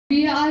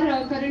We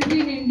are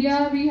currently in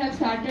India, we have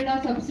started our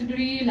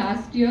subsidiary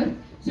last year,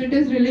 so it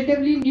is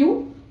relatively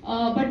new,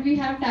 but we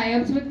have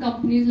tie-ups with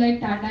companies like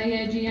Tata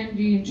AIG and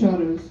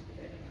reinsurers.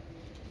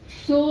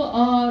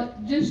 So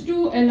just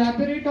to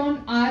elaborate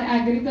on our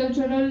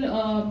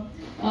agricultural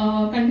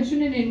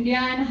condition in India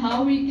and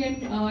how we can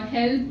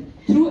help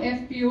through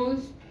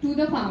FPOs to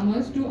the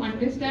farmers to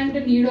understand the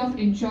need of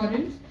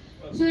insurance.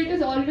 So it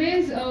is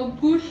always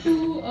good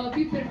to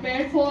be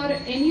prepared for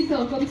any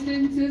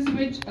circumstances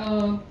which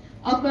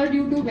occur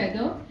due to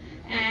weather,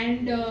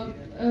 and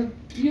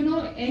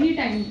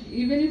anytime,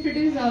 even if it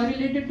is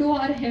related to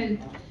our health,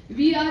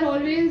 we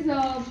always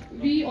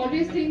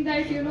think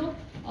that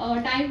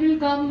time will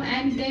come,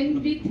 and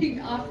then we think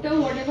after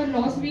whatever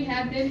loss we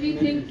have, then we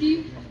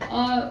think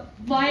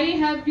why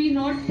were we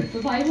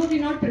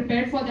not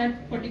prepared for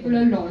that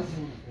particular loss.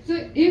 So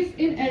if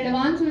in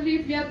advance only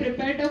if we are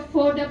prepared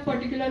for that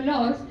particular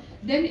loss,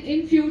 then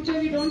in future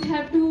we don't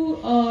have to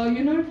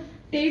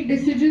take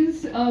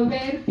decisions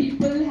where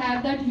people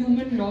have that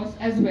human loss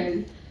as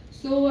well.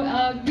 So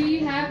we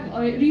have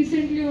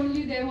recently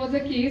only there was a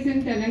case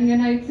in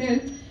Telangana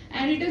itself,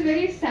 and it is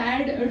very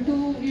sad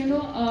to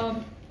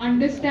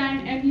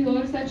understand and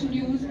hear such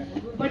news.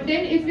 But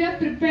then if we are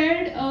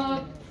prepared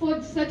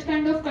for such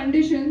kind of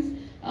conditions,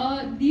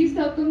 these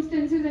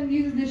circumstances and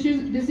these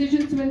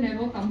decisions will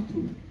never come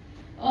through.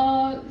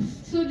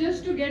 So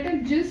just to get a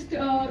gist,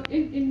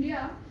 in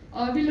India,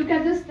 we look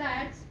at the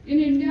stats. In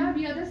India,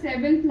 we are the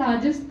 7th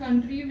largest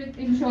country with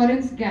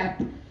insurance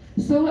gap.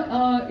 So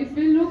if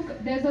we look,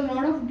 there's a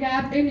lot of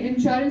gap in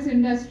insurance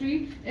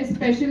industry,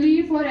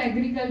 especially for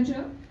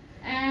agriculture,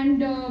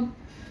 and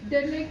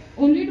there's like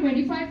only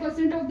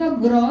 25% of the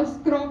gross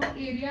crop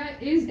area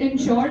is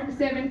insured,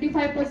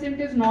 75%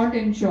 is not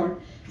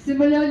insured.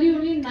 Similarly,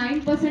 only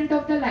 9%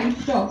 of the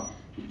livestock,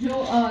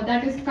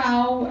 that is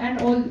cow and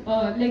all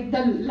like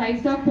the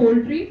livestock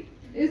poultry,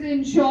 is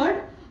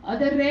insured.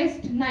 The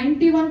rest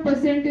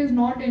 91% is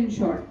not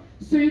insured.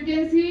 So you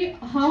can see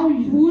how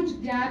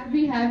huge gap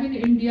we have in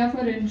India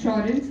for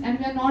insurance, and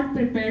we are not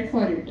prepared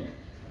for it.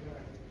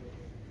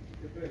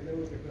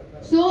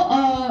 So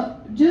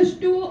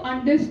just to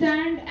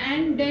understand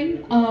and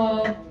then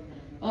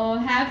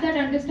have that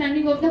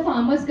understanding of the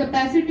farmer's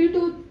capacity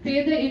to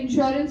pay the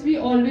insurance, we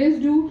always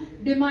do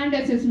demand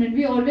assessment.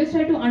 We always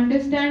try to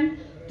understand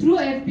through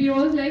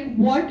FPOs like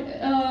what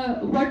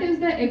is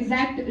the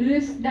exact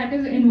risk that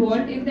is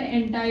involved in the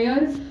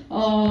entire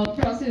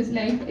process.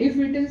 Like if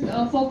it is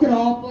for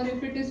crop or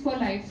if it is for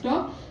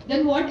livestock,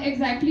 then what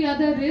exactly are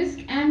the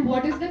risks and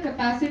what is the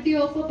capacity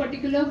of a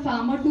particular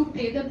farmer to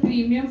pay the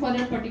premium for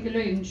that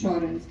particular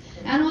insurance.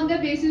 And on the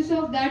basis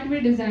of that, we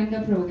design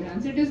the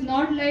programs. It is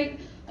not like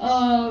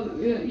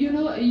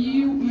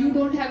you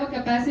don't have a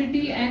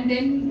capacity and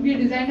then we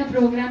design a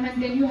program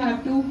and then you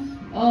have to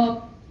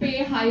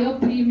pay higher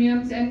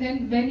premiums, and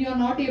then when you're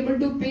not able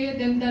to pay,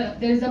 then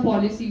there's a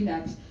policy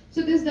lapse.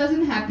 So this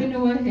doesn't happen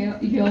over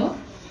here.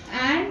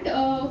 And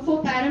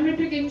for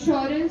parametric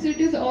insurance, it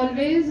is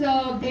always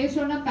based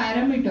on a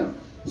parameter.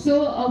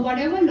 So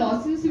whatever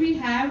losses we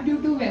have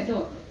due to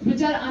weather,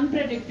 which are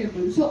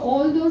unpredictable, so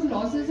all those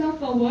losses are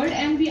covered,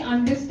 and we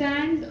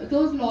understand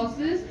those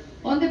losses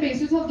on the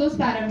basis of those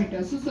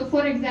parameters. So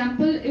for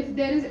example, if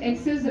there is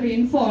excess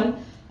rainfall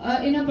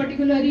in a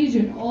particular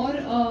region, or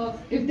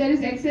if there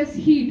is excess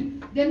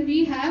heat, then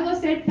we have a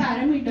set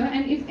parameter,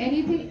 and if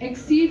anything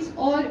exceeds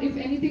or if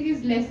anything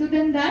is lesser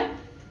than that,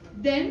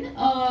 then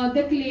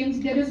the claims,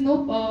 there is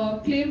no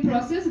claim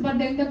process, but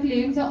then the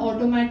claims are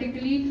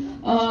automatically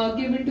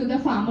given to the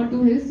farmer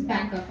to his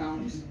bank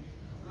accounts.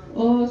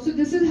 So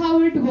this is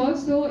how it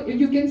works. So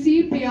you can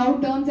see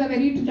payout terms are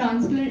very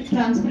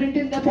transparent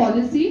in the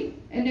policy,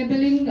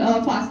 enabling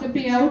faster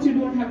payouts. You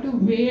don't have to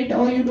wait,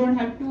 or you don't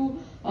have to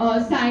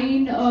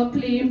sign a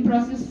claim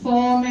process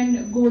form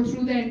and go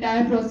through the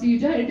entire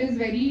procedure. It is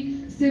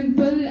very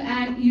simple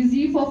and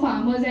easy for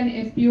farmers and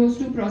FPOs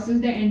to process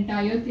the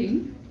entire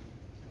thing.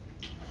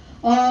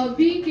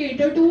 We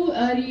cater to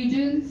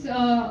regions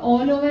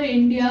all over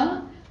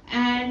India,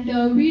 and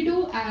we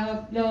do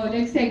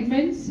like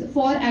segments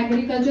for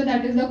agriculture,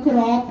 that is the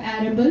crop,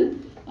 arable.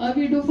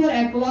 We do for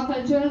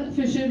aquaculture,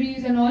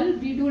 fisheries and all.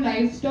 We do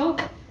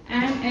livestock,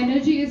 and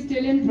energy is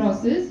still in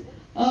process.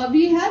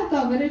 We have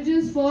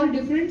coverages for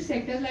different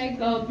sectors, like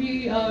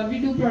we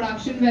do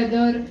production,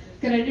 weather,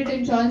 credit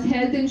insurance,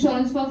 health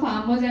insurance for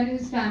farmers and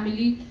his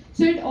family.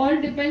 So it all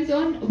depends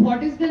on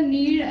what is the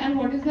need and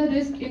what is the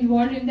risk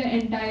involved in the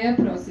entire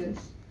process.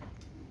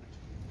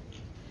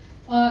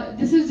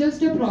 This is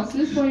just a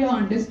process for your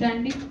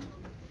understanding.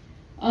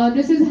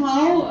 This is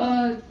how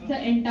the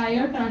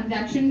entire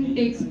transaction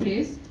takes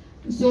place.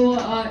 So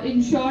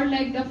insured,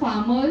 like the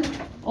farmers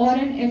or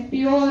an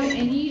FPO or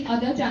any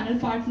other channel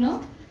partner,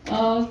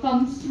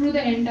 comes through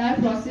the entire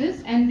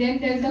process, and then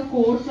there is a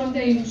code from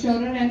the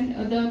insurer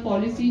and the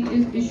policy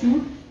is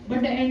issued.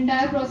 But the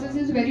entire process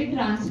is very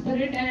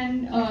transparent,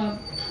 and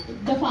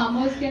the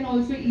farmers can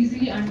also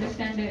easily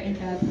understand the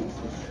entire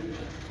process.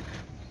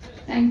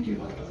 Thank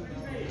you.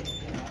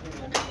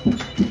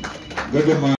 Good.